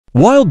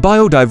Wild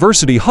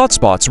biodiversity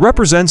hotspots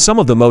represent some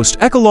of the most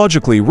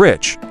ecologically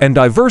rich and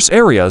diverse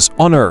areas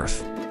on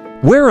Earth,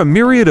 where a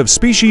myriad of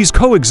species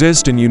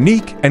coexist in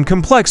unique and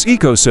complex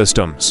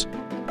ecosystems.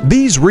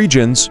 These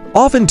regions,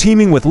 often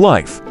teeming with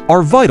life,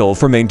 are vital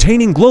for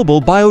maintaining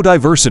global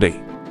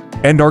biodiversity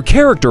and are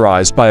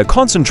characterized by a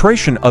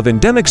concentration of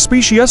endemic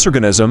species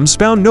organisms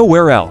found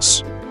nowhere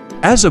else.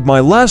 As of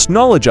my last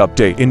knowledge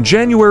update in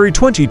January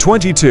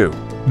 2022,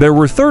 there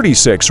were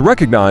 36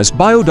 recognized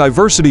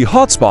biodiversity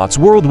hotspots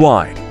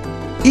worldwide,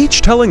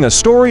 each telling a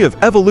story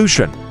of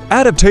evolution,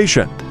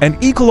 adaptation,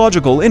 and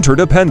ecological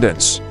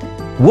interdependence.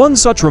 One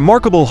such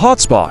remarkable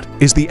hotspot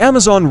is the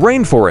Amazon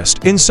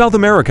rainforest in South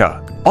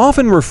America,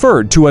 often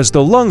referred to as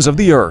the lungs of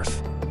the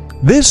Earth.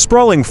 This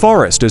sprawling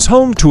forest is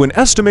home to an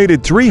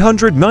estimated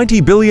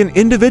 390 billion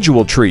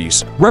individual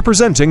trees,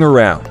 representing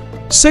around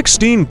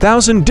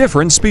 16,000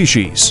 different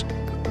species.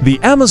 The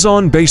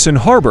Amazon basin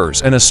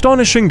harbors an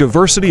astonishing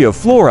diversity of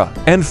flora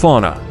and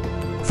fauna,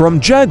 from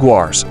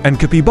jaguars and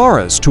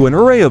capybaras to an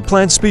array of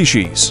plant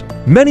species,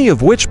 many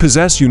of which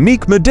possess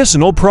unique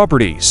medicinal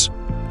properties.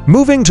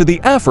 Moving to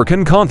the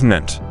African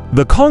continent,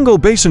 the Congo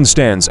Basin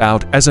stands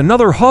out as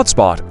another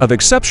hotspot of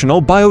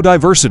exceptional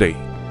biodiversity.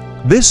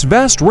 This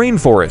vast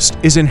rainforest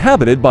is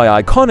inhabited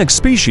by iconic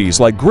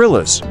species like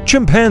gorillas,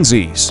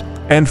 chimpanzees,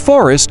 and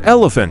forest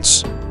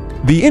elephants.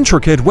 The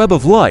intricate web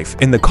of life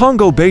in the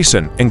Congo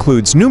Basin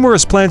includes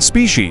numerous plant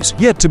species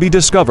yet to be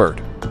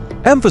discovered,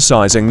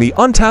 emphasizing the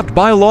untapped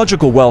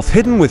biological wealth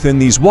hidden within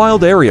these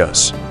wild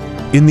areas.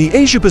 In the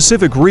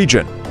Asia-Pacific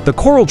region, the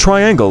Coral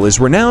Triangle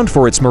is renowned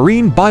for its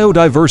marine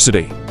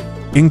biodiversity,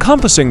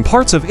 encompassing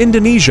parts of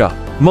Indonesia,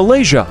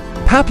 Malaysia,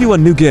 Papua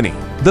New Guinea,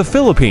 the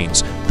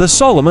Philippines, the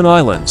Solomon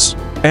Islands,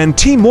 and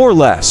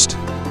Timor-Leste.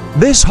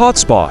 This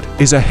hotspot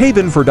is a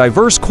haven for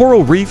diverse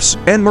coral reefs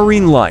and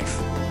marine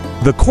life.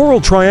 The Coral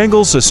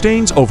Triangle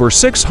sustains over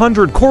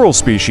 600 coral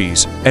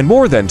species and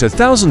more than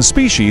 2,000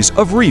 species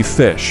of reef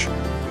fish,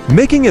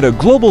 making it a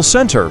global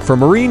center for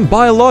marine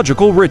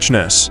biological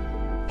richness.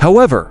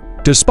 However,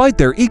 despite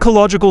their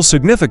ecological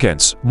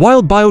significance,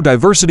 wild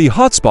biodiversity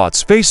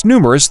hotspots face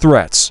numerous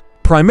threats,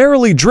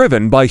 primarily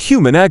driven by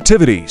human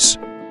activities.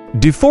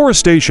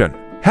 Deforestation,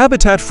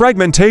 habitat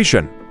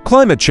fragmentation,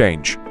 climate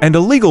change, and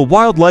illegal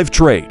wildlife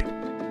trade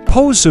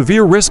pose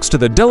severe risks to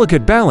the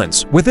delicate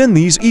balance within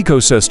these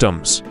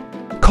ecosystems.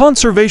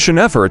 Conservation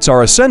efforts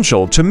are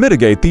essential to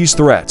mitigate these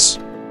threats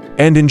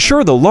and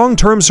ensure the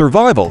long-term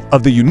survival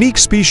of the unique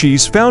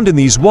species found in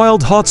these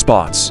wild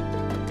hotspots.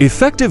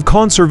 Effective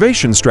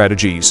conservation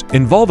strategies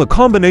involve a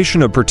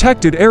combination of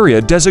protected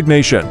area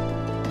designation,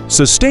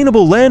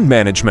 sustainable land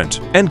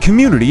management, and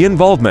community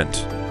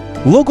involvement.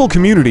 Local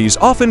communities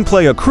often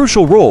play a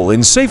crucial role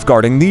in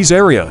safeguarding these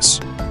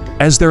areas,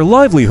 as their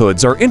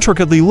livelihoods are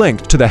intricately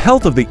linked to the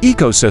health of the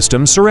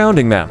ecosystem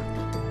surrounding them.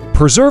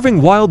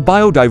 Preserving wild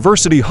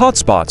biodiversity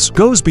hotspots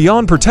goes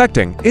beyond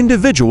protecting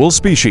individual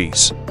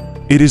species.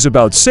 It is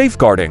about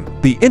safeguarding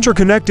the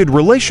interconnected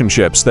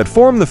relationships that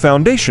form the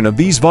foundation of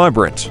these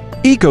vibrant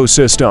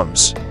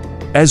ecosystems.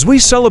 As we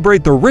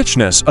celebrate the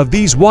richness of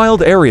these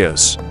wild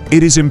areas,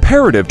 it is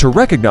imperative to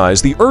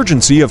recognize the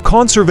urgency of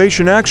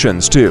conservation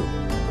actions to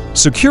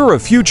secure a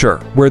future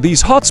where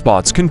these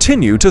hotspots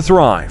continue to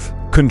thrive,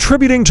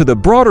 contributing to the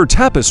broader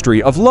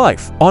tapestry of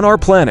life on our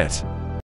planet.